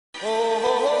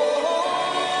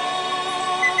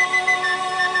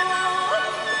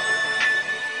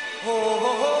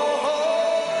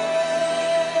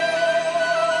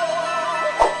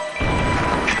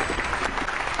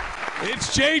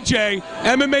JJ,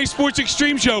 MMA Sports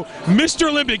Extreme Show, Mr.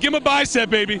 Olympia. Give him a bicep,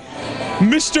 baby.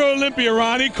 Mr. Olympia,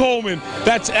 Ronnie Coleman.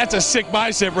 That's a sick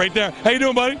bicep right there. How you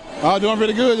doing, buddy? Oh, doing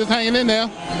pretty good. Just hanging in there.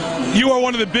 You are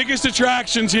one of the biggest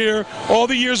attractions here. All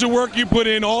the years of work you put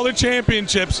in, all the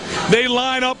championships, they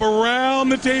line up around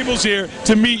the tables here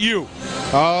to meet you.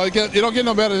 You don't get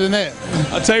no better than that.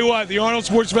 I'll tell you what, the Arnold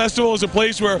Sports Festival is a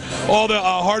place where all the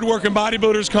hard-working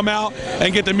bodybuilders come out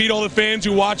and get to meet all the fans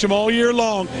who watch them all year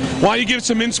long. Why don't you give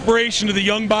some inspiration to the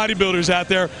young bodybuilders out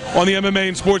there on the MMA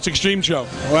and Sports Extreme Show?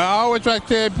 Well, I always try to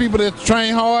tell people to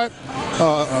train hard,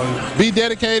 be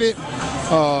dedicated,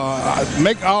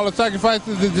 make all the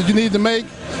sacrifices that you need to make,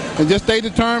 and just stay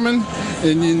determined.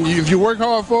 And if you work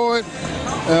hard for it,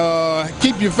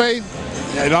 keep your faith,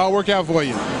 it'll all work out for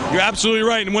you. You're absolutely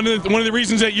right, and one of the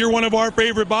reasons that you're one of our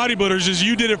favorite bodybuilders is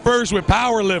you did it first with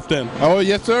powerlifting. Oh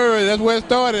yes, sir. That's where it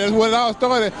started. That's where it all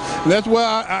started. That's where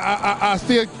I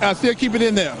still keep it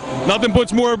in there. Nothing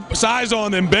puts more size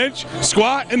on than bench,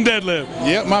 squat, and deadlift.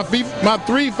 Yep, my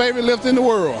three favorite lifts in the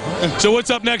world. So what's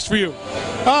up next for you?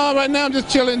 Right now I'm just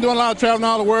chilling, doing a lot of traveling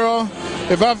all the world.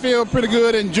 If I feel pretty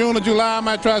good in June or July, I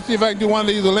might try to see if I can do one of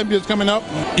these Olympias coming up.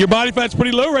 Your body fat's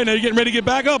pretty low right now. You're getting ready to get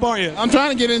back up, aren't you? I'm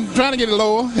trying to get it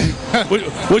lower.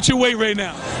 What's your weight right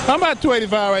now? I'm about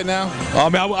 285 right now. Oh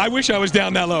man, I wish I was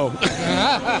down that low.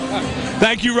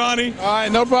 Thank you, Ronnie. All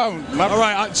right, no problem. All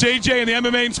right, JJ and the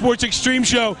MMA and Sports Extreme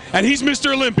Show, and he's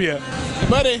Mr. Olympia.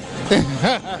 Buddy.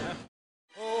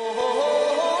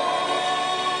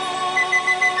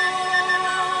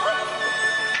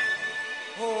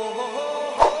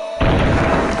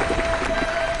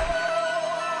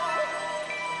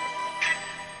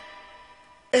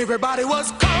 Everybody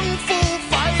was kung fu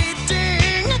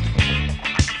fighting.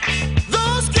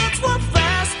 Those kids were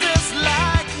fast as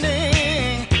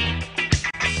lightning.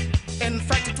 In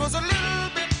fact, it was a little